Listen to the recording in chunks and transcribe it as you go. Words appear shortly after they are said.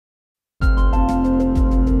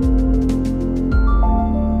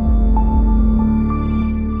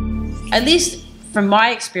at least from my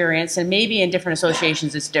experience, and maybe in different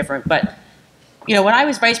associations it's different, but you know, when I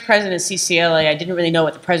was vice president of CCLA, I didn't really know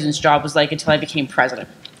what the president's job was like until I became president.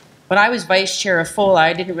 When I was vice chair of FOLA,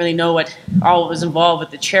 I didn't really know what all was involved with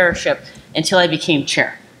the chairship until I became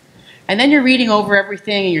chair. And then you're reading over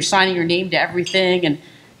everything, and you're signing your name to everything,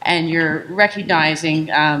 and you're recognizing,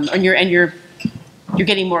 and you're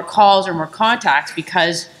getting more calls or more contacts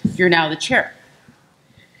because you're now the chair.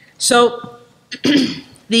 So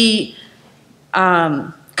the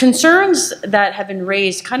concerns that have been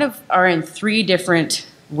raised kind of are in three different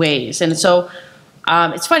ways. And so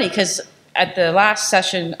it's funny because at the last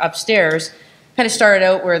session upstairs, kind of started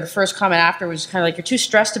out where the first comment after was kind of like, you're too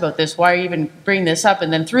stressed about this, why are you even bringing this up?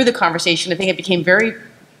 And then through the conversation, I think everyone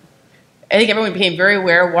became very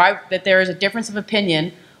aware that there is a difference of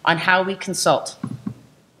opinion on how we consult.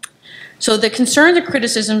 So the concerns or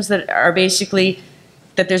criticisms that are basically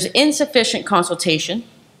that there's insufficient consultation,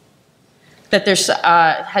 that there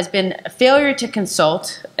has been a failure to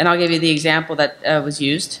consult, and I'll give you the example that was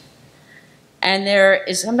used, and there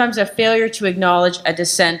is sometimes a failure to acknowledge a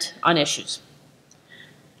dissent on issues.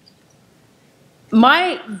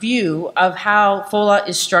 My view of how FOLA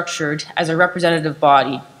is structured as a representative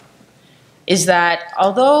body is that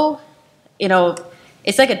although, you know,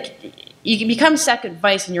 it's like you can become second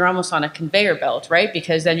vice and you're almost on a conveyor belt, right?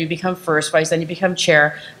 Because then you become first vice, then you become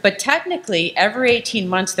chair. But technically, every 18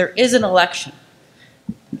 months there is an election.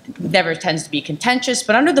 Never tends to be contentious,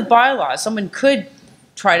 but under the bylaws, someone could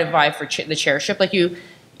try to vie for the chairship. Like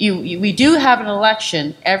we do have an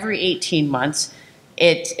election every 18 months.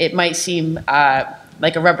 It might seem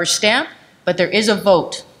like a rubber stamp, but there is a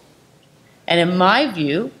vote. And in my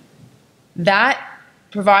view, that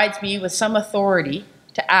provides me with some authority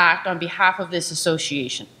to act on behalf of this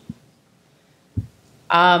association.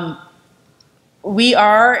 We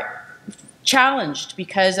are challenged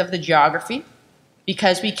because of the geography,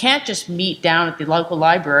 because we can't just meet down at the local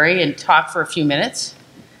library and talk for a few minutes.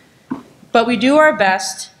 But we do our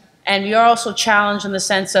best, and we are also challenged in the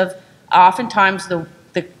sense of oftentimes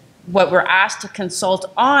what we're asked to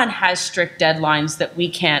consult on has strict deadlines that we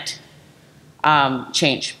can't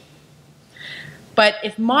change. But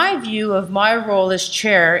if my view of my role as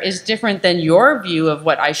chair is different than your view of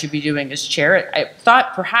what I should be doing as chair, I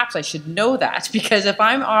thought perhaps I should know that, because if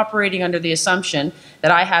I'm operating under the assumption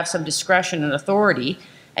that I have some discretion and authority,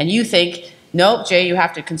 and you think, nope, Jay, you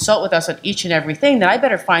have to consult with us on each and everything, then I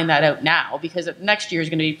better find that out now, because next year is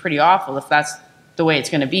going to be pretty awful if that's the way it's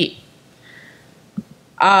going to be.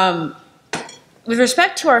 With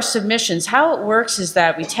respect to our submissions, how it works is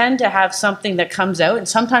that we tend to have something that comes out, and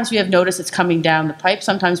sometimes we have notice it's coming down the pipe,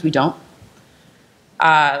 sometimes we don't.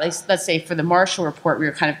 Let's say for the Marshall report, we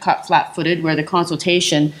were kind of caught flat-footed, where the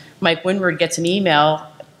consultation, Mike Winward gets an email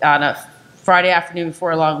on a Friday afternoon before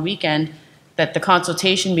a long weekend that the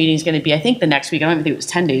consultation meeting is going to be, I think, the next week. I don't even think it was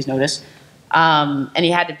 10 days notice. And he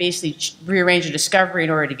had to basically rearrange a discovery in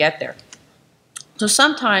order to get there. So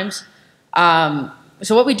sometimes,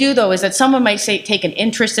 so what we do, though, is that someone might take an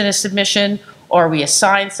interest in a submission, or we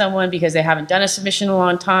assign someone because they haven't done a submission in a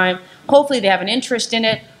long time. Hopefully they have an interest in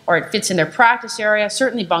it, or it fits in their practice area.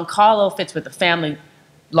 Certainly Boncalo fits with the family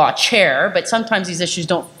law chair, but sometimes these issues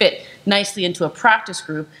don't fit nicely into a practice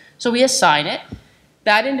group. So we assign it.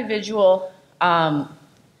 That individual,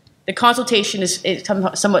 the consultation is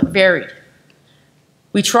somewhat varied.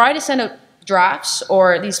 We try to send out drafts,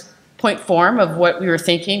 or at least point form of what we were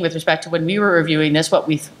thinking with respect to when we were reviewing this, what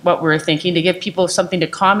we were thinking, to give people something to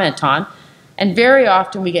comment on, and very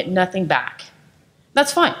often we get nothing back.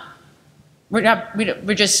 That's fine.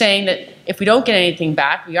 We're just saying that if we don't get anything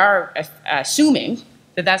back, we are assuming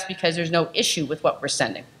that that's because there's no issue with what we're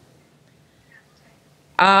sending.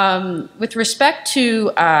 With respect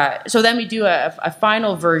to, so then we do a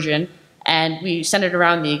final version, and we send it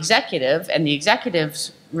around the executive, and the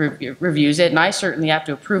executive's reviews it, and I certainly have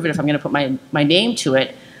to approve it if I'm going to put my name to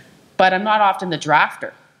it, but I'm not often the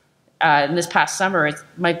drafter. In this past summer,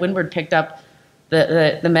 Mike Winward picked up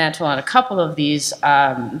the mantle on a couple of these,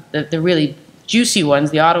 the really juicy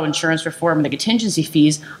ones, the auto insurance reform and the contingency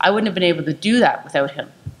fees. I wouldn't have been able to do that without him.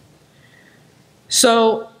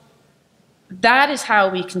 So that is how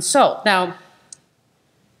we consult. Now,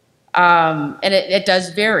 and it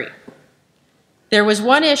does vary. There was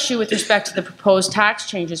one issue with respect to the proposed tax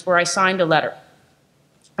changes where I signed a letter,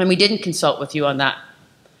 and we didn't consult with you on that.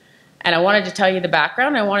 And I wanted to tell you the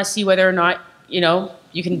background. I want to see whether or not, you know,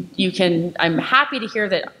 you can, I'm happy to hear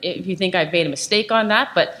that if you think I've made a mistake on that,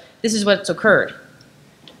 but this is what's occurred.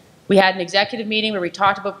 We had an executive meeting where we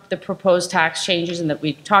talked about the proposed tax changes and that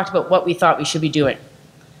we talked about what we thought we should be doing.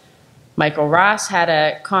 Michael Ross had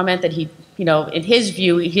a comment that he, you know, in his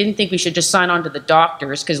view, he didn't think we should just sign on to the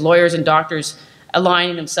doctors, because lawyers and doctors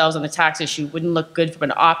aligning themselves on the tax issue wouldn't look good from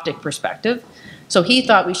an optic perspective. So he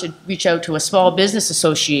thought we should reach out to a small business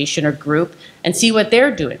association or group and see what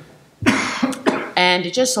they're doing. And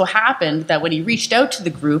it just so happened that when he reached out to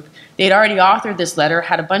the group, they'd already authored this letter,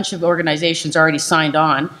 had a bunch of organizations already signed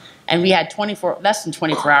on, and we had less than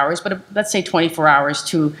 24 hours, but let's say 24 hours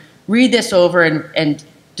to read this over and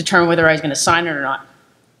determine whether I was going to sign it or not.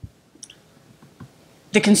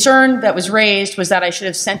 The concern that was raised was that I should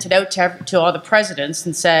have sent it out to all the presidents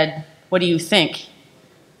and said, what do you think?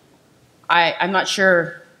 I'm not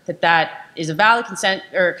sure that that is a valid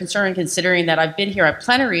concern, considering that I've been here at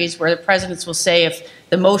plenaries where the presidents will say if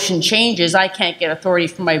the motion changes, I can't get authority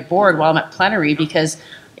from my board while I'm at plenary because,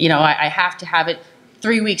 you know, I have to have it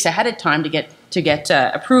 3 weeks ahead of time to get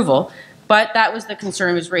approval. But that was the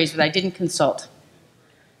concern was raised, but I didn't consult.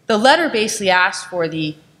 The letter basically asked for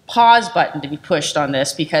the pause button to be pushed on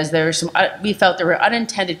this because there were we felt there were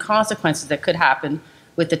unintended consequences that could happen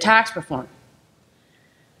with the tax reform.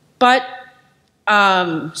 But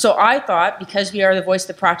so I thought, because we are the voice of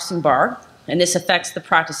the practicing bar, and this affects the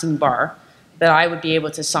practicing bar, that I would be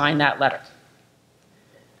able to sign that letter.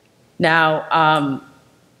 Now,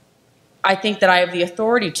 I think that I have the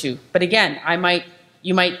authority to, but again,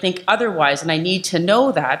 you might think otherwise, and I need to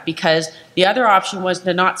know that because the other option was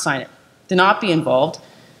to not sign it, to not be involved,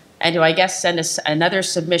 and to, I guess, send us another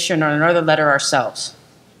submission or another letter ourselves.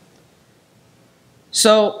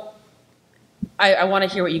 So I want to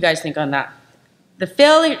hear what you guys think on that. The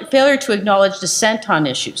failure to acknowledge dissent on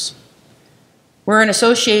issues. We're an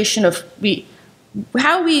association of,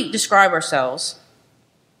 how we describe ourselves,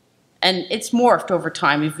 and it's morphed over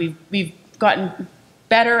time. We've gotten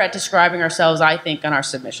better at describing ourselves, I think, on our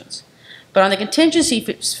submissions. But on the contingency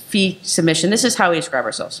fee submission, this is how we describe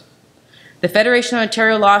ourselves. The Federation of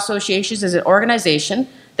Ontario Law Associations is an organization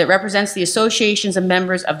that represents the associations and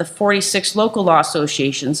members of the 46 local law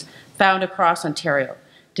associations found across Ontario.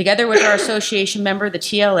 Together with our association member, the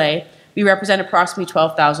TLA, we represent approximately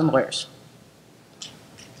 12,000 lawyers.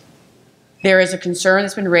 There is a concern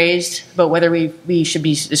that's been raised about whether we should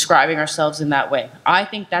be describing ourselves in that way. I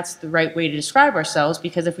think that's the right way to describe ourselves,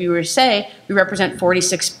 because if we were to say we represent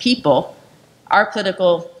 46 people, our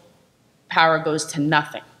political power goes to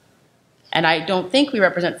nothing. And I don't think we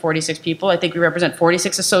represent 46 people. I think we represent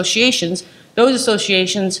 46 associations. Those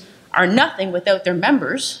associations are nothing without their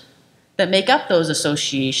members that make up those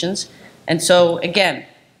associations. And so, again,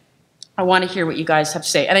 I want to hear what you guys have to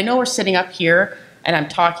say. And I know we're sitting up here and I'm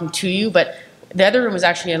talking to you, but the other room is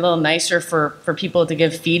actually a little nicer for people to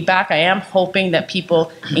give feedback. I am hoping that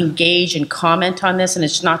people engage and comment on this, and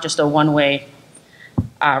it's not just a one-way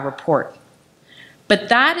report. But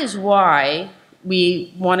that is why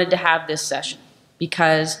we wanted to have this session,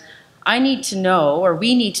 because I need to know, or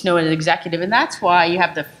we need to know as an executive, and that's why you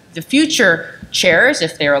have the future chairs,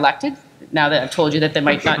 if they're elected. Now that I've told you that they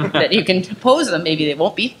might not, that you can oppose them, maybe they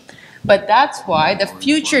won't be. But that's why the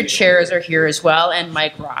future chairs are here as well, and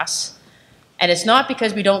Mike Ross. And it's not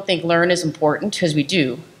because we don't think learn is important, because we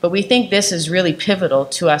do, but we think this is really pivotal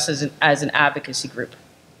to us as an advocacy group.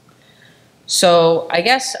 So I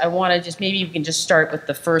guess I want to just, maybe we can just start with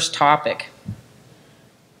the first topic.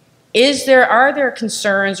 Are there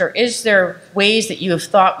concerns, or is there ways that you have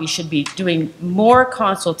thought we should be doing more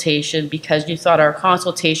consultation because you thought our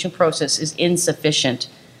consultation process is insufficient?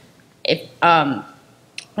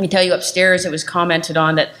 I can tell you upstairs it was commented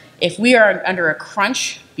on that if we are under a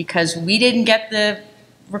crunch because we didn't get the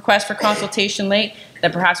request for consultation late,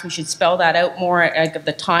 then perhaps we should spell that out more, like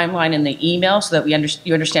the timeline in the email, so that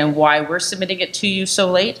you understand why we're submitting it to you so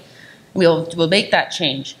late. We'll make that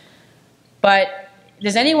change. But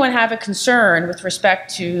does anyone have a concern with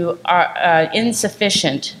respect to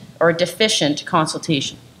insufficient or deficient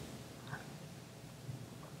consultation?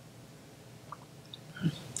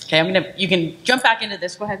 Okay, you can jump back into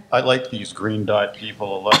this. Go ahead. I like these green dot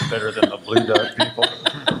people a lot better than the blue dot people.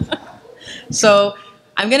 So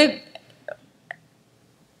I'm going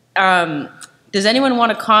to, does anyone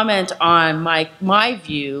want to comment on my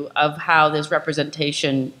view of how this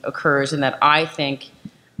representation occurs, and that I think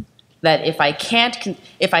that if I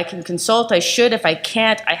can consult, I should. If I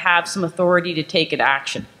can't, I have some authority to take an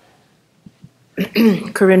action.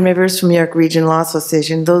 Corinne Rivers from York Region Law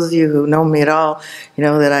Association. Those of you who know me at all, you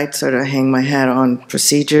know that I sort of hang my hat on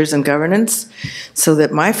procedures and governance. So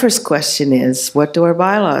that my first question is, what do our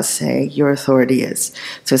bylaws say your authority is?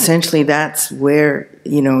 So essentially that's where,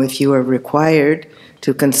 you know, if you are required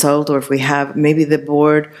to consult, or if we have, maybe the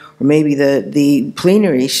board or maybe the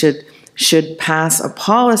plenary should should pass a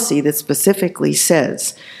policy that specifically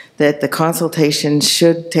says that the consultation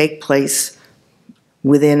should take place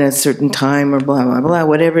within a certain time or blah, blah, blah,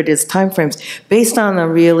 whatever it is, timeframes, based on a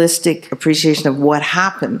realistic appreciation of what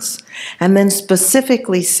happens, and then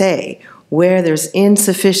specifically say where there's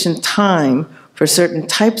insufficient time for certain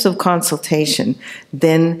types of consultation,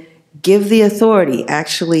 then give the authority,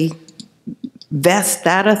 actually vest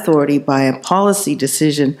that authority by a policy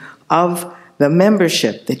decision of the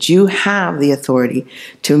membership, that you have the authority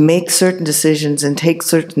to make certain decisions and take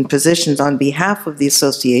certain positions on behalf of the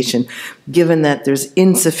association, given that there's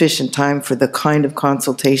insufficient time for the kind of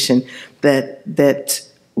consultation that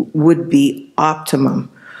would be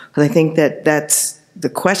optimum. But I think that that's the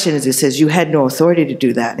question. Is it says you had no authority to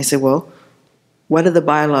do that. And I said, well, what do the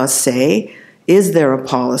bylaws say? Is there a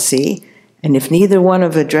policy? And if neither one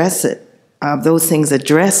of those things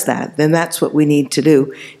address that, then that's what we need to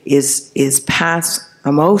do, is pass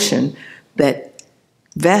a motion that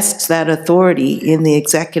vests that authority in the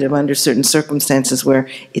executive under certain circumstances where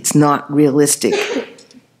it's not realistic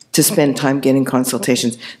to spend time getting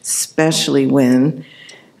consultations, especially when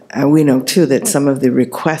we know too that some of the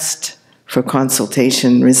request for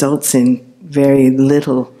consultation results in very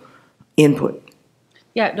little input.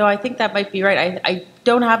 Yeah, no, I think that might be right. I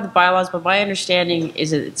don't have the bylaws, but my understanding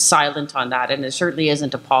is that it's silent on that, and there certainly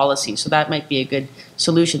isn't a policy, so that might be a good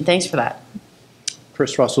solution. Thanks for that.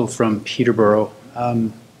 Chris Russell from Peterborough.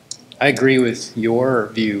 I agree with your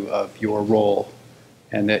view of your role,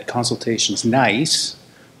 and that consultation's nice,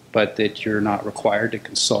 but that you're not required to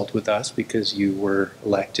consult with us because you were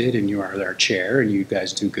elected and you are our chair and you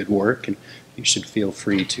guys do good work, and you should feel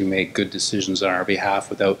free to make good decisions on our behalf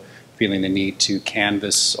without feeling the need to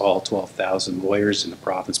canvass all 12,000 lawyers in the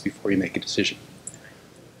province before you make a decision.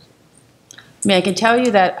 I mean, I can tell you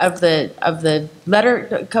that of the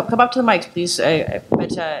letter, come up to the mics, please.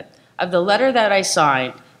 Of the letter that I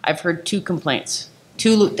signed, I've heard 2 complaints,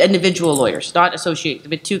 2 individual lawyers, not associated,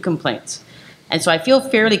 but 2 complaints, and so I feel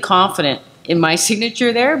fairly confident in my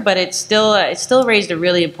signature there. But it's still raised a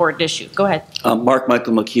really important issue. Go ahead. Mark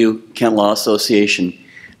Michael McHugh, Kent Law Association.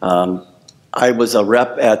 I was a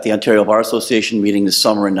rep at the Ontario Bar Association meeting this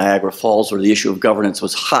summer in Niagara Falls, where the issue of governance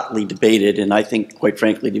was hotly debated, and I think, quite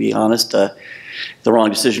frankly, to be honest, the wrong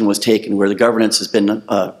decision was taken, where the governance has been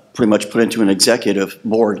pretty much put into an executive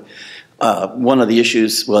board. One of the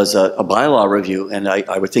issues was a bylaw review, and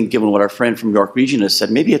I would think, given what our friend from York Region has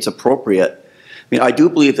said, maybe it's appropriate. I mean, I do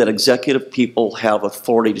believe that executive people have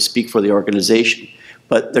authority to speak for the organization,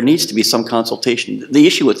 but there needs to be some consultation. The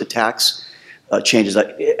issue with the tax changes,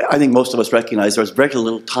 I think most of us recognize there was very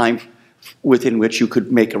little time within which you could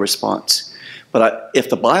make a response. But if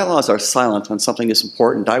the bylaws are silent on something that's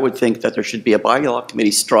important, I would think that there should be a bylaw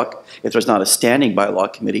committee struck, if there's not a standing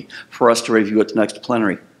bylaw committee, for us to review at the next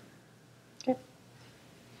plenary. Okay.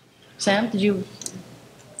 Sam, did you?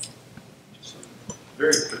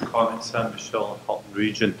 Very quick comment, Sam Michelle, Halton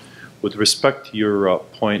Region. With respect to your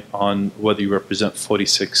point on whether you represent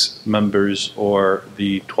 46 members or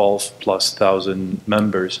the 12,000+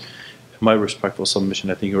 members, in my respectful submission,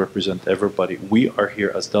 I think you represent everybody. We are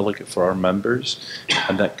here as delegate for our members,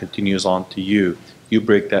 and that continues on to you. You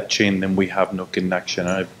break that chain, then we have no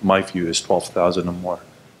connection. My view is 12,000 or more.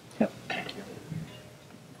 Yep. Thank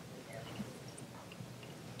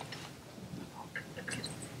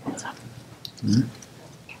you.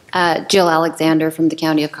 Jill Alexander from the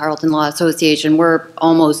County of Carleton Law Association. We're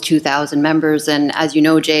almost 2,000 members, and as you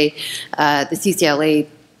know, Jay, the CCLA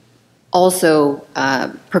also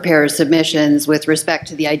prepares submissions with respect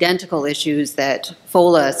to the identical issues that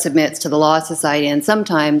FOLA submits to the Law Society, and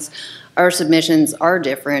sometimes our submissions are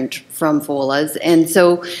different from FOLA's, and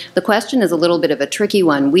so the question is a little bit of a tricky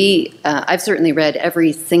one. I've certainly read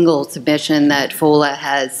every single submission that FOLA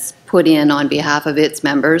has put in on behalf of its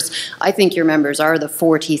members. I think your members are the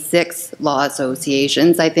 46 law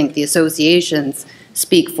associations. I think the associations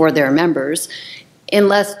speak for their members,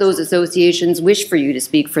 unless those associations wish for you to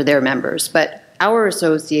speak for their members. But our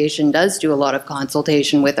association does do a lot of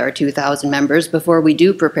consultation with our 2,000 members before we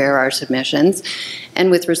do prepare our submissions. And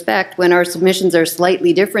with respect, when our submissions are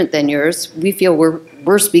slightly different than yours, we feel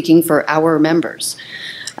we're speaking for our members.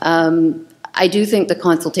 I do think the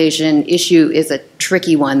consultation issue is a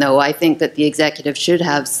tricky one, though. I think that the executive should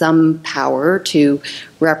have some power to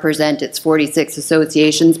represent its 46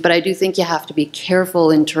 associations, but I do think you have to be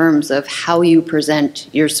careful in terms of how you present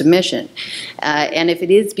your submission. And if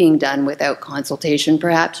it is being done without consultation,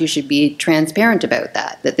 perhaps you should be transparent about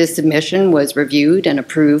that this submission was reviewed and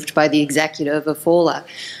approved by the executive of FOLA,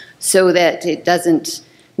 so that it doesn't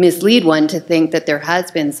mislead one to think that there has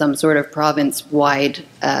been some sort of province-wide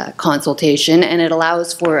consultation, and it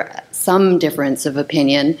allows for some difference of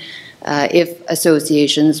opinion if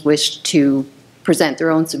associations wish to present their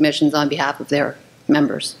own submissions on behalf of their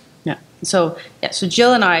members. Yeah. So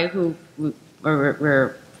Jill and I, who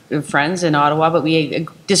we're friends in Ottawa, but we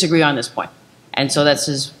disagree on this point. And so that's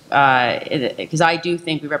because I do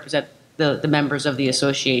think we represent the members of the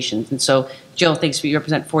associations. And so Jill thinks we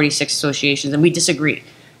represent 46 associations, and we disagree.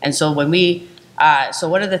 And so when so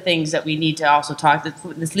one of the things that we need to also talk,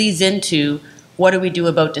 this leads into, what do we do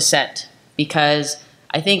about dissent? Because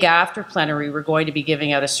I think after plenary, we're going to be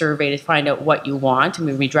giving out a survey to find out what you want, and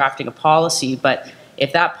we'll be drafting a policy. But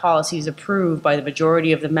if that policy is approved by the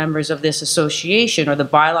majority of the members of this association, or the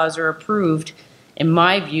bylaws are approved, in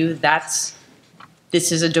my view,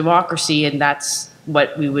 this is a democracy, and that's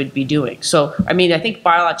what we would be doing. So, I mean, I think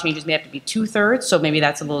bylaw changes may have to be 2/3, so maybe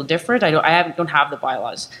that's a little different. I don't have the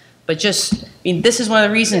bylaws. But just, I mean, this is one of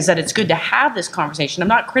the reasons that it's good to have this conversation.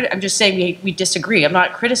 I'm just saying we disagree. I'm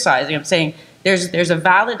not criticizing. I'm saying there's a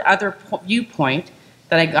valid other viewpoint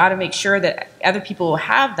that I got to make sure that other people will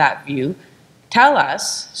have that view. Tell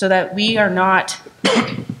us, so that we are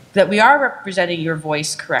representing your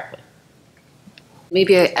voice correctly.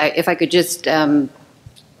 Maybe if I could just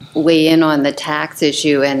weigh in on the tax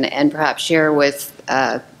issue and perhaps share with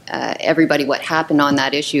everybody what happened on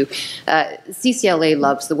that issue. CCLA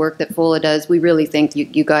loves the work that FOLA does. We really think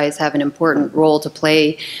you guys have an important role to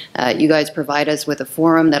play. You guys provide us with a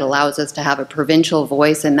forum that allows us to have a provincial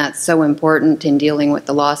voice, and that's so important in dealing with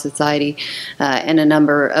the Law Society and a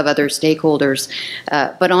number of other stakeholders.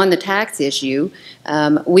 But on the tax issue,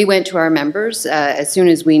 we went to our members as soon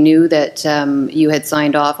as we knew that you had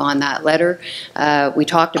signed off on that letter. We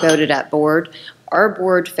talked about it at board. Our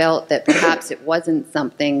board felt that perhaps it wasn't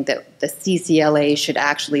something that the CCLA should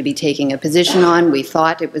actually be taking a position on. We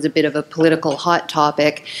thought it was a bit of a political hot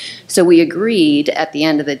topic. So we agreed at the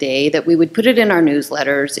end of the day that we would put it in our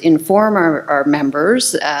newsletters, inform our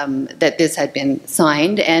members that this had been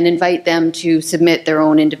signed, and invite them to submit their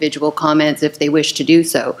own individual comments if they wish to do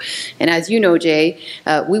so. And as you know, Jay,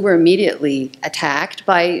 we were immediately attacked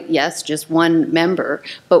by, yes, just one member,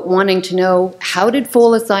 but wanting to know, how did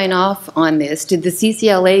FOLA sign off on this? Did the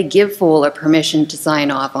CCLA give FOLA permission to sign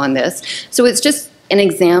off on this? So it's just an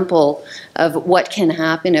example of what can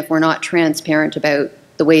happen if we're not transparent about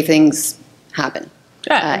the way things happen.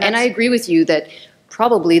 Yeah, and I agree with you that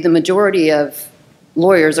probably the majority of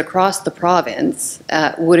lawyers across the province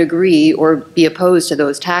would agree or be opposed to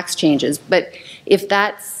those tax changes. But if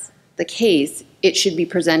that's the case, it should be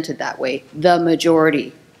presented that way. The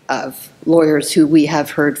majority of lawyers who we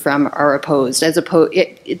have heard from are opposed,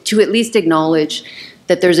 to at least acknowledge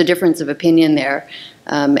that there's a difference of opinion there,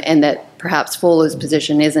 and that perhaps FOLA's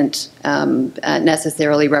position isn't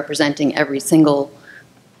necessarily representing every single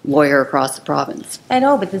lawyer across the province. I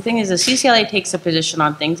know, but the thing is, the CCLA takes a position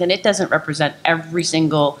on things, and it doesn't represent every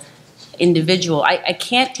single individual. I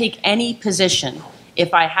can't take any position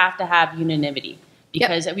if I have to have unanimity,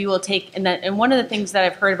 because we will take, and one of the things that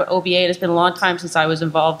I've heard about OBA, and it's been a long time since I was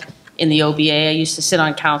involved in the OBA. I used to sit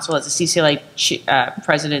on council as a CCLA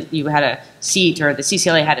president. You had a seat, or the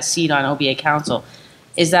CCLA had a seat on OBA council,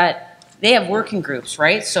 is that they have working groups,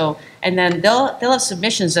 right? So, and then they'll have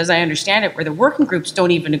submissions, as I understand it, where the working groups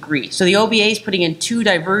don't even agree. So the OBA is putting in two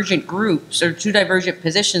divergent groups or two divergent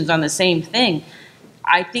positions on the same thing.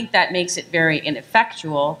 I think that makes it very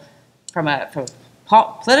ineffectual from a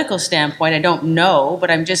political standpoint. I don't know,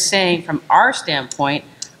 but I'm just saying from our standpoint,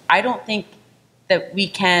 I don't think that we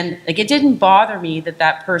can, like, it didn't bother me that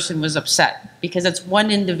that person was upset, because it's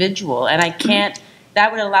one individual, and I can't,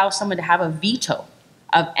 that would allow someone to have a veto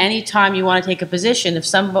of any time you want to take a position.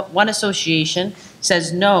 If one association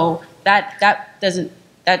says no, that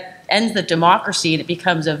ends the democracy, and it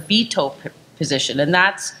becomes a veto position, and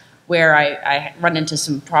that's where I run into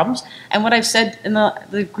some problems. And what I've said in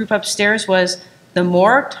the group upstairs was, the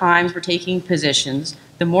more times we're taking positions,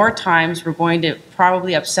 the more times we're going to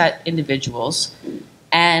probably upset individuals.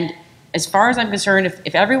 And as far as I'm concerned,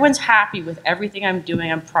 if everyone's happy with everything I'm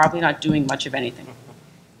doing, I'm probably not doing much of anything.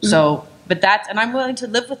 So, and I'm willing to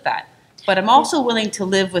live with that. But I'm also willing to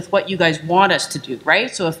live with what you guys want us to do,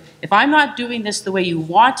 right? So if I'm not doing this the way you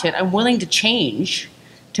want it, I'm willing to change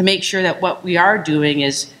to make sure that what we are doing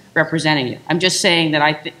is representing you. I'm just saying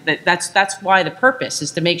that that's why the purpose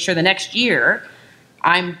is to make sure the next year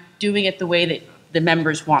I'm doing it the way that the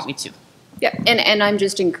members want me to. Yeah, and I'm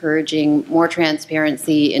just encouraging more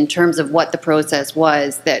transparency in terms of what the process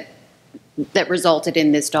was that resulted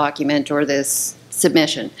in this document or this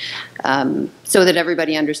submission, so that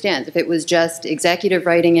everybody understands. If it was just executive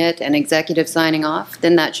writing it and executive signing off,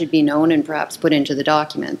 then that should be known and perhaps put into the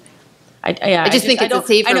document. I just think it's a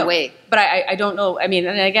safer way. But I don't know. I mean,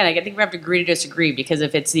 and again, I think we have to agree to disagree, because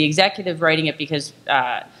if it's the executive writing it, because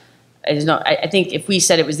I think if we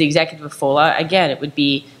said it was the executive of FOLA, again, it would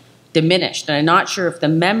be diminished. And I'm not sure if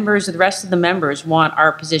the rest of the members want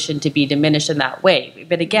our position to be diminished in that way.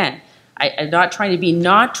 But again, I'm not trying to be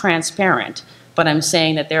not transparent, but I'm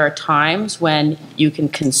saying that there are times when you can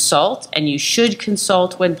consult, and you should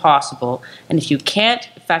consult when possible. And if you can't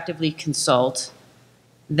effectively consult,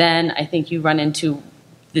 then I think you run into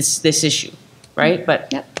this issue, right?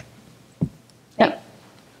 But Yep.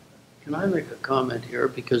 Can I make a comment here?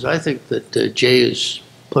 Because I think that Jaye has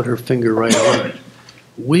put her finger right on it.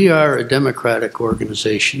 We are a democratic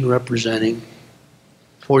organization representing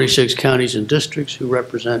 46 counties and districts who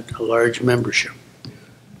represent a large membership.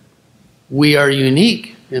 We are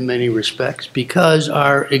unique in many respects because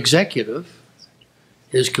our executive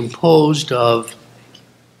is composed of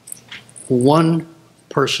one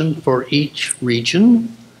person for each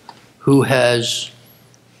region who has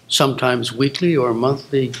sometimes weekly or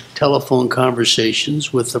monthly telephone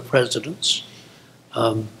conversations with the presidents.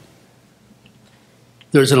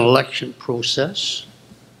 There's an election process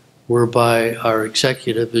whereby our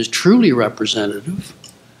executive is truly representative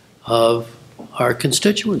of our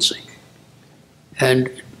constituency.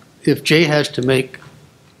 And if Jaye has to make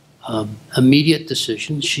immediate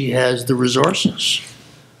decisions, she has the resources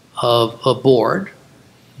of a board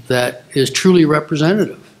that is truly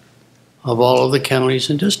representative of all of the counties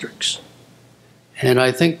and districts. And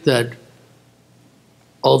I think that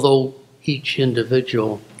although each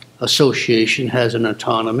individual association has an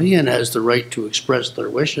autonomy and has the right to express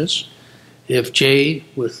their wishes, if Jaye,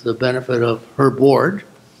 with the benefit of her board,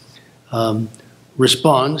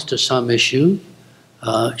 responds to some issue,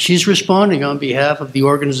 she's responding on behalf of the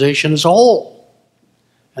organization as a whole.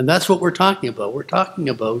 And that's what we're talking about. We're talking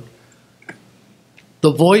about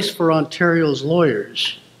the voice for Ontario's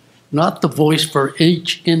lawyers, not the voice for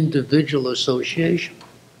each individual association.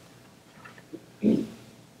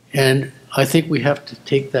 And I think we have to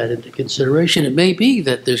take that into consideration. It may be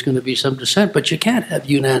that there's going to be some dissent, but you can't have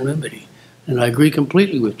unanimity. And I agree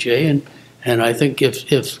completely with Jaye. And I think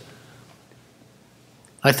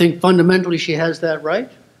I think fundamentally she has that right,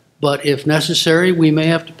 but if necessary, we may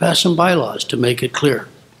have to pass some bylaws to make it clear.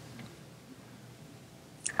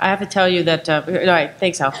 I have to tell you that,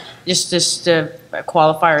 thanks, Al. Just a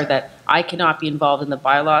qualifier that I cannot be involved in the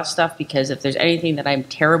bylaw stuff, because if there's anything that I'm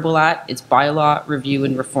terrible at, it's bylaw review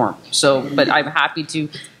and reform. So, but I'm happy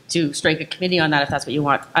to strike a committee on that if that's what you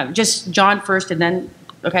want. Just John first, and then,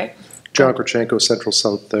 okay? John Korchenko, Central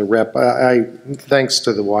South Rep. Thanks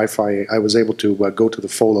to the Wi-Fi, I was able to go to the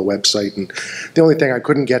FOLA website, and the only thing I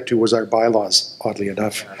couldn't get to was our bylaws, oddly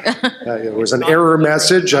enough. It was an error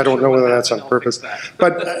message. I don't know whether that's on purpose.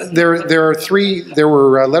 But there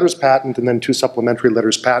were letters patent and then 2 supplementary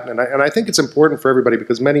letters patent, and I think it's important for everybody,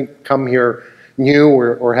 because many come here new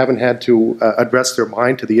or haven't had to address their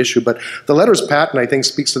mind to the issue. But the letters patent, I think,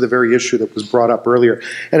 speaks to the very issue that was brought up earlier.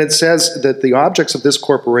 And it says that the objects of this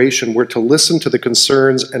corporation were to listen to the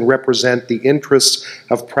concerns and represent the interests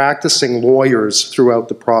of practicing lawyers throughout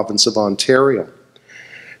the province of Ontario,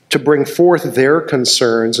 to bring forth their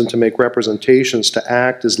concerns and to make representations, to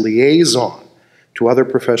act as liaison to other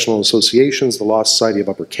professional associations, the Law Society of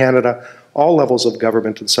Upper Canada, all levels of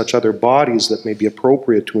government, and such other bodies that may be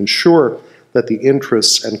appropriate to ensure that the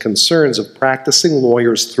interests and concerns of practicing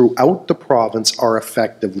lawyers throughout the province are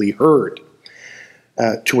effectively heard,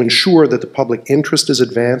 to ensure that the public interest is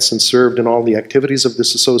advanced and served in all the activities of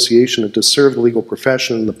this association, and to serve the legal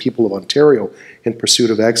profession and the people of Ontario in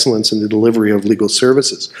pursuit of excellence in the delivery of legal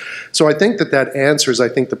services. So I think that answers, I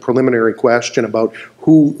think, the preliminary question about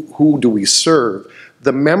who do we serve.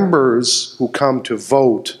 The members who come to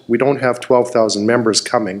vote, we don't have 12,000 members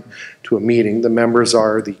coming to a meeting. The members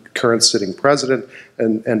are the current sitting president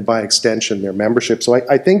and by extension their membership. So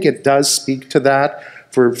I think it does speak to that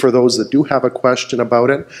for those that do have a question about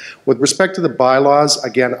it. With respect to the bylaws,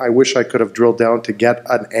 again, I wish I could have drilled down to get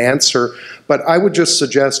an answer, but I would just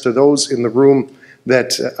suggest to those in the room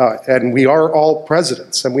that, and we are all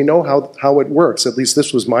presidents and we know how it works. At least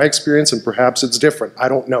this was my experience, and perhaps it's different. I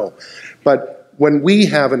don't know. But when we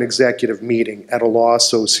have an executive meeting at a law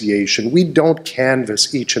association, we don't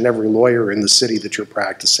canvass each and every lawyer in the city that you're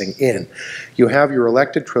practicing in. You have your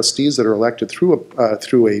elected trustees that are elected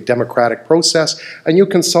through a democratic process, and you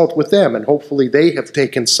consult with them, and hopefully they have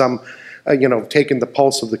taken some, taken the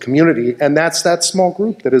pulse of the community, and that's that small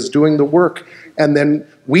group that is doing the work. And then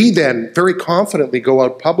we then very confidently go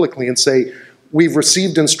out publicly and say, we've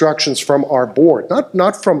received instructions from our board,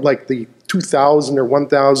 not from like the 2,000 or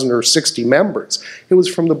 1,000 or 60 members. It was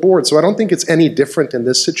from the board. So I don't think it's any different in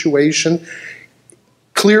this situation.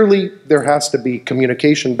 Clearly, there has to be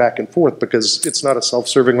communication back and forth because it's not a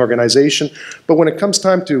self-serving organization. But when it comes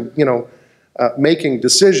time to, making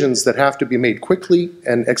decisions that have to be made quickly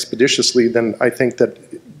and expeditiously, then I think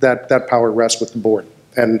that power rests with the board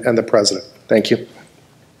and the president. Thank you.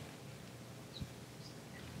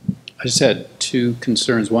 I just had two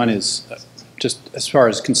concerns. One is just as far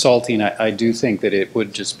as consulting, I do think that it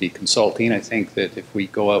would just be consulting. I think that if we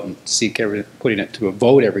go out and seek putting it to a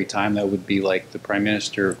vote every time, that would be like the Prime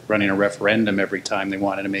Minister running a referendum every time they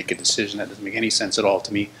wanted to make a decision. That doesn't make any sense at all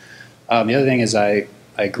to me. The other thing is I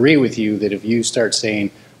agree with you that if you start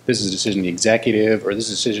saying this is a decision of the executive or this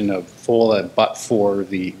is a decision of FOLA but for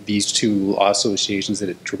these two law associations, that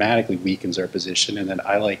it dramatically weakens our position. And then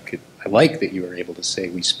I like that you are able to say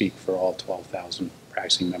we speak for all 12,000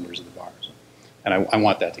 practicing members of the bar. And I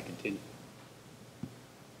want that to continue.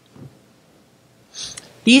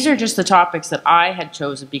 These are just the topics that I had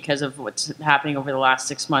chosen because of what's happening over the last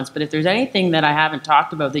 6 months. But if there's anything that I haven't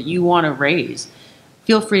talked about that you want to raise,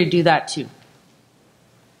 feel free to do that too.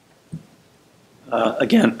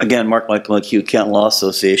 Again, Mark Michael McHugh, Canton Law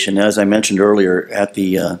Association. As I mentioned earlier, at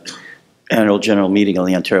the annual general meeting of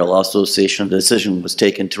the Ontario Law Association, the decision was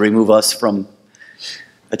taken to remove us from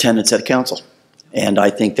attendance at council. And I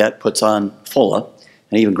think that puts on FOLA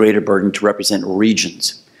an even greater burden to represent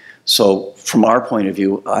regions. So from our point of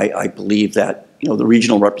view, I believe that the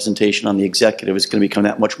regional representation on the executive is going to become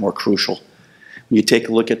that much more crucial. When you take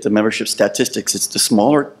a look at the membership statistics, it's the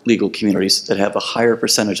smaller legal communities that have a higher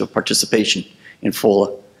percentage of participation in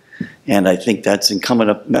FOLA. And I think that's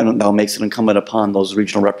now makes it incumbent upon those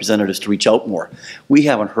regional representatives to reach out more. We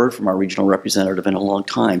haven't heard from our regional representative in a long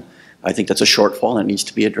time. I think that's a shortfall and it needs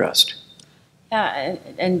to be addressed. Yeah,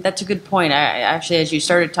 and that's a good point. Actually, as you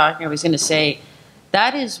started talking, I was going to say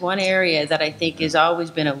that is one area that I think has always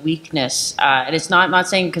been a weakness. And it's not, I'm not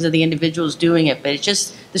saying because of the individuals doing it, but it's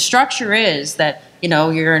just the structure is that,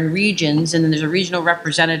 you're in regions and then there's a regional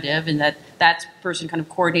representative and that person kind of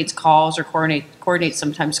coordinates calls or coordinates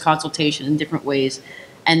sometimes consultation in different ways.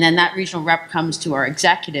 And then that regional rep comes to our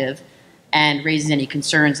executive and raises any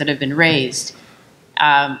concerns that have been raised.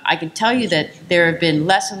 I can tell you that there have been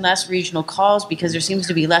less and less regional calls because there seems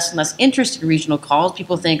to be less and less interest in regional calls.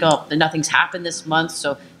 People think, oh, nothing's happened this month,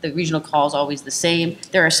 so the regional call is always the same.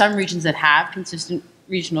 There are some regions that have consistent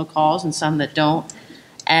regional calls and some that don't.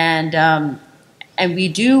 And we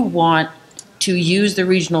do want to use the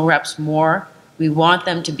regional reps more. We want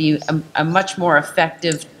them to be a much more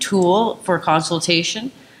effective tool for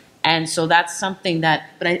consultation. And so that's something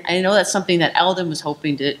that, but I know that's something that Eldon was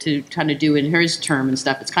hoping to try to do in his term and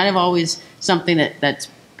stuff. It's kind of always something that's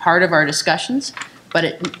part of our discussions, but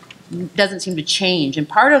it doesn't seem to change. And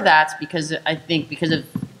part of that's because I think because of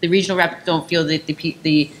the regional reps don't feel that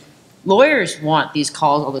the lawyers want these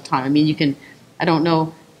calls all the time. I mean, I don't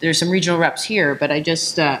know, there's some regional reps here, but I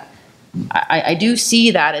just, I do see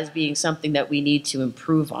that as being something that we need to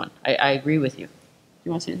improve on. I agree with you.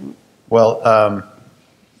 You want to say something? Well,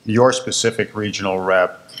 your specific regional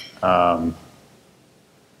rep,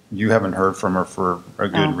 you haven't heard from her for a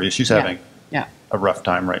good reason. She's having a rough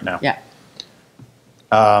time right now. Yeah.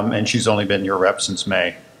 And she's only been your rep since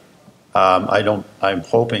May. I'm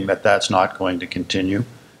hoping that that's not going to continue.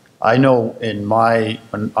 I know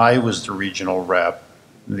when I was the regional rep,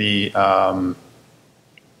 the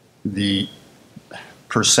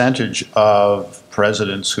percentage of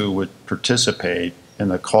presidents who would participate in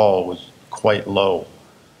the call was quite low.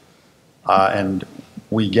 And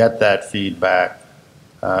we get that feedback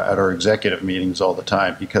at our executive meetings all the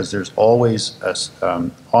time because there's always,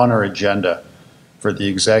 on our agenda for the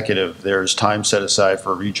executive, there's time set aside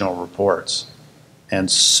for regional reports.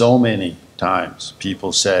 And so many times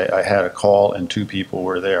people say, I had a call and 2 people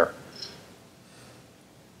were there.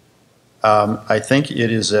 I think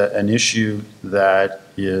it is an issue that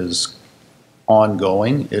is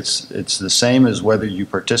ongoing. It's the same as whether you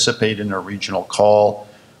participate in a regional call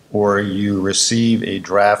or you receive a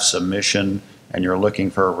draft submission and you're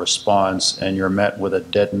looking for a response and you're met with a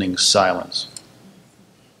deadening silence.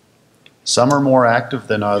 Some are more active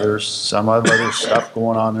than others. Some have other stuff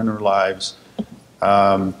going on in their lives.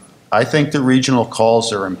 I think the regional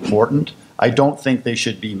calls are important. I don't think they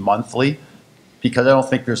should be monthly because I don't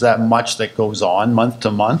think there's that much that goes on month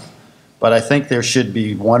to month. But I think there should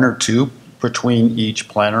be 1 or 2 between each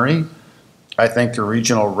plenary. I think the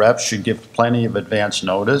regional reps should give plenty of advance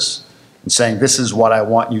notice and saying, this is what I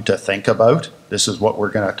want you to think about. This is what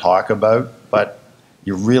we're going to talk about. But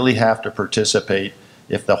you really have to participate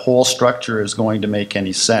if the whole structure is going to make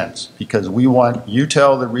any sense. Because we want, you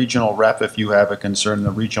tell the regional rep if you have a concern,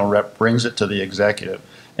 the regional rep brings it to the executive.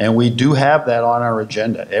 And we do have that on our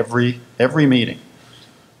agenda. Every meeting,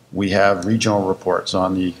 we have regional reports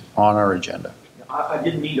on our agenda. I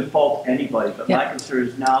didn't mean to fault anybody, but my concern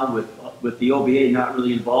is now with the OBA not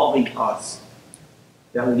really involving us,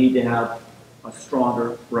 that we need to have a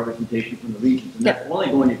stronger representation from the regions. And that's only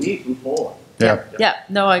going to be through FOLA. Yeah,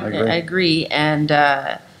 no, I agree. And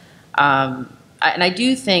I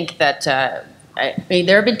do think that, I mean,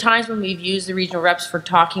 there have been times when we've used the regional reps for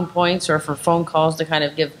talking points or for phone calls to kind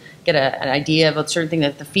of get an idea about certain things.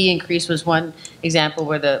 That the fee increase was one example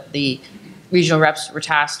where the regional reps were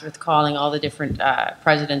tasked with calling all the different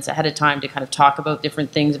presidents ahead of time to kind of talk about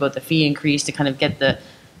different things about the fee increase, to kind of get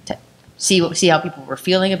see how people were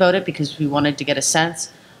feeling about it, because we wanted to get a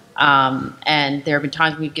sense. And there have been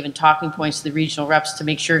times when we've given talking points to the regional reps to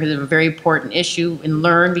make sure, because it was a very important issue. In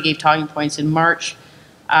Learn, we gave talking points in March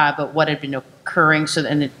about what had been occurring,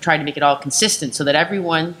 and tried to make it all consistent so that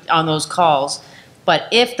everyone on those calls. But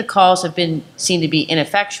if the calls have been seen to be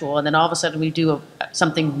ineffectual, and then all of a sudden we do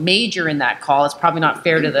something major in that call, it's probably not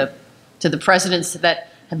fair to the presidents that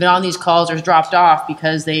have been on these calls or dropped off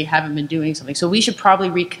because they haven't been doing something. So we should probably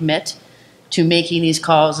recommit to making these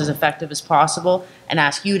calls as effective as possible, and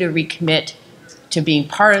ask you to recommit to being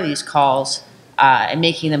part of these calls and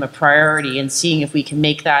making them a priority, and seeing if we can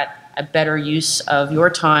make that a better use of your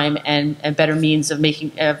time and a better means of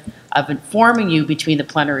informing you between the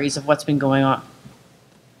plenaries of what's been going on.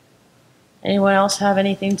 Anyone else have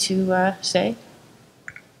anything to say?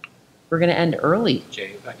 We're going to end early.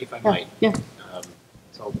 Jay, if I might. Yeah.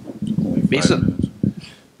 So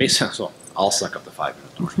so I'll suck up the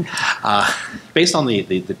 5 minutes. Based on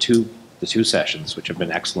the two sessions, which have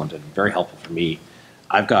been excellent and very helpful for me,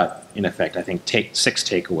 I've got, in effect, I think 6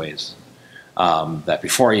 takeaways that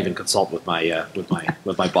before I even consult with my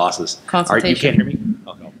bosses. Consultation. You can't hear me?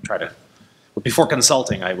 Okay, I'll try to. But before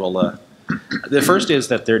consulting, I will. The first is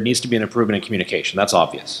that there needs to be an improvement in communication. That's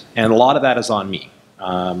obvious, and a lot of that is on me,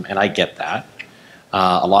 and I get that.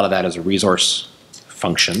 A lot of that is a resource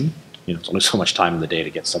function. You know, it's only so much time in the day to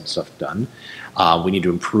get some stuff done. We need to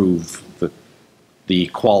improve the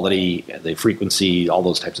quality, the frequency, all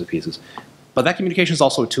those types of pieces. But that communication is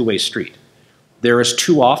also a two-way street. There is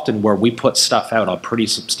too often where we put stuff out on pretty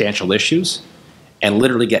substantial issues and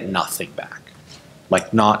literally get nothing back.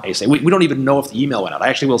 Like not a say. We don't even know if the email went out. I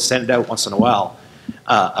actually will send it out once in a while,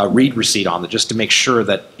 a read receipt on it, just to make sure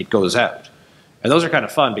that it goes out. And those are kind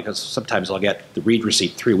of fun, because sometimes I'll get the read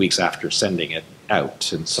receipt 3 weeks after sending it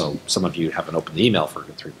out, and so some of you haven't opened the email for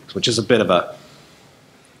 3 weeks, which is a bit of a.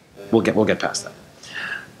 We'll get past that.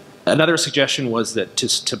 Another suggestion was that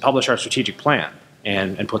to publish our strategic plan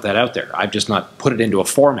and put that out there. I've just not put it into a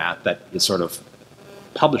format that is sort of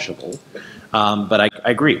publishable, but I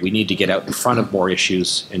agree. We need to get out in front of more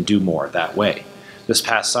issues and do more that way. This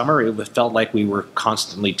past summer, it felt like we were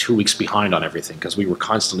constantly 2 weeks behind on everything, because we were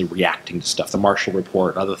constantly reacting to stuff. The Marshall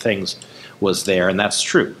Report, other things was there, and that's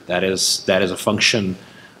true. That is a function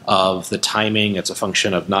of the timing. It's a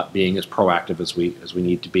function of not being as proactive as we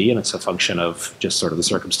need to be, and it's a function of just sort of the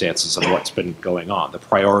circumstances of what's been going on. The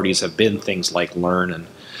priorities have been things like Learn and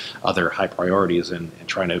other high priorities, and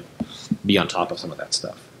trying to be on top of some of that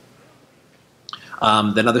stuff.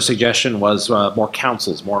 Another suggestion was more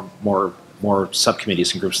councils, more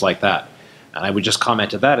subcommittees and groups like that. And I would just comment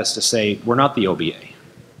to that as to say, we're not the OBA.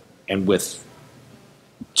 And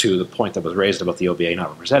to the point that was raised about the OBA not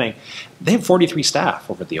representing, they have 43 staff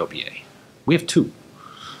over at the OBA. We have 2.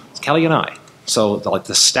 It's Kelly and I. So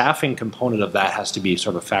the staffing component of that has to be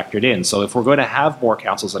sort of factored in. So if we're going to have more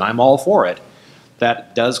councils, and I'm all for it,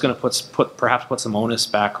 that does going to perhaps put some onus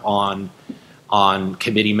back on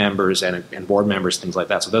committee members and board members, things like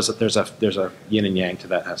that. So there's a yin and yang to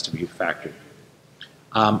that, has to be factored.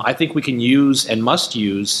 I think we can use and must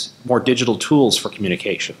use more digital tools for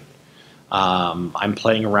communication. I'm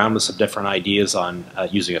playing around with some different ideas on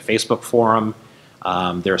using a Facebook forum.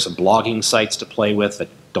 There are some blogging sites to play with that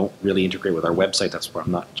don't really integrate with our website. That's where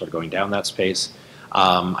I'm not sort of going down that space.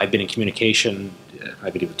 I've been in communication.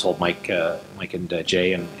 I've even told Mike and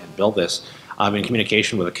Jay and Bill this. I'm in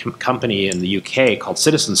communication with a company in the UK called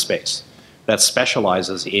Citizen Space that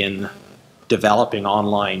specializes in developing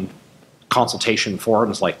online consultation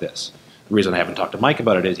forums like this. The reason I haven't talked to Mike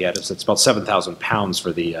about it yet is it's about £7,000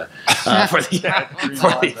 for the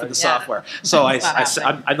software. So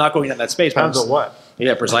I'm not going down that space. Pounds of what?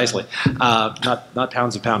 Yeah, precisely. Not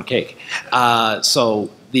pounds of pound cake.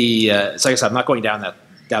 So like I said, I'm not going down that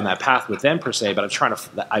path with them per se, but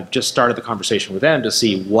I've just started the conversation with them to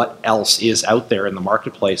see what else is out there in the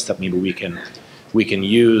marketplace that maybe we can we can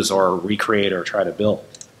use or recreate or try to build.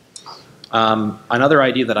 Another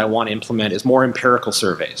idea that I want to implement is more empirical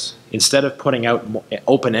surveys. Instead of putting out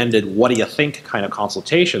open-ended, what do you think kind of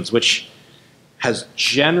consultations, which has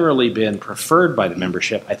generally been preferred by the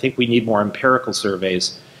membership, I think we need more empirical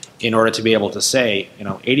surveys in order to be able to say,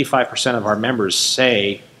 85% of our members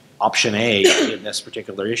say option A in this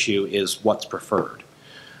particular issue is what's preferred.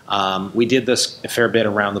 We did this a fair bit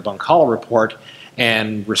around the Bunkalla report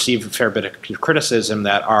and received a fair bit of criticism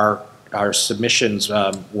that our submissions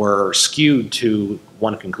were skewed to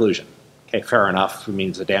one conclusion. Okay, fair enough. It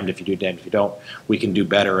means a damned if you do, damned if you don't. We can do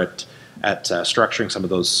better at structuring some of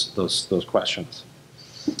those questions.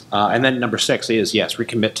 And then number 6 is, yes,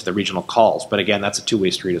 recommit to the regional calls. But again, that's a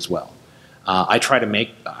two-way street as well. I try to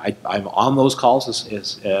make, I'm on those calls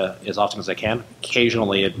as often as I can.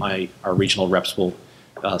 Occasionally, our regional reps will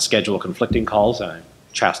schedule conflicting calls, and I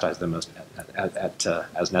chastise them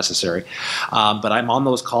as necessary. But I'm on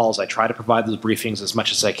those calls. I try to provide those briefings as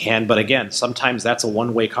much as I can. But again, sometimes that's a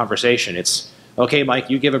one-way conversation. It's, okay, Mike,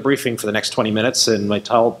 you give a briefing for the next 20 minutes, and I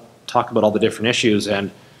talk about all the different issues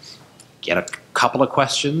and get a couple of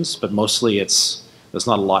questions, but mostly there's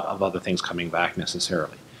not a lot of other things coming back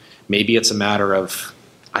necessarily. Maybe it's a matter of,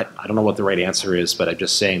 I don't know what the right answer is, but I'm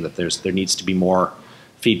just saying that there needs to be more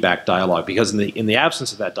feedback dialogue, because in the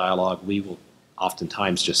absence of that dialogue, we will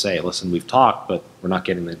oftentimes just say, listen, we've talked, but we're not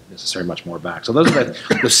getting necessarily much more back. So those are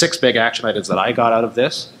the 6 big action items that I got out of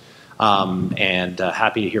this, and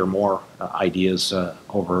happy to hear more ideas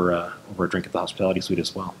over a drink at the hospitality suite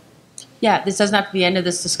as well. Yeah, this doesn't have to be the end of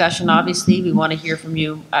this discussion, obviously. We want to hear from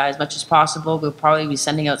you as much as possible. We'll probably be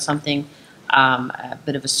sending out something, a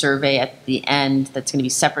bit of a survey at the end that's going to be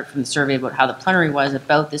separate from the survey about how the plenary was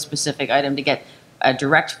about this specific item, to get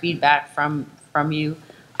direct feedback from you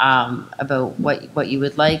about what you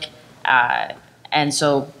would like. And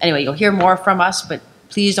so anyway, you'll hear more from us, but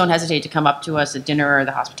please don't hesitate to come up to us at dinner or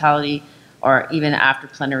the hospitality or even after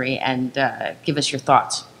plenary and give us your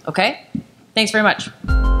thoughts. Okay? Thanks very much.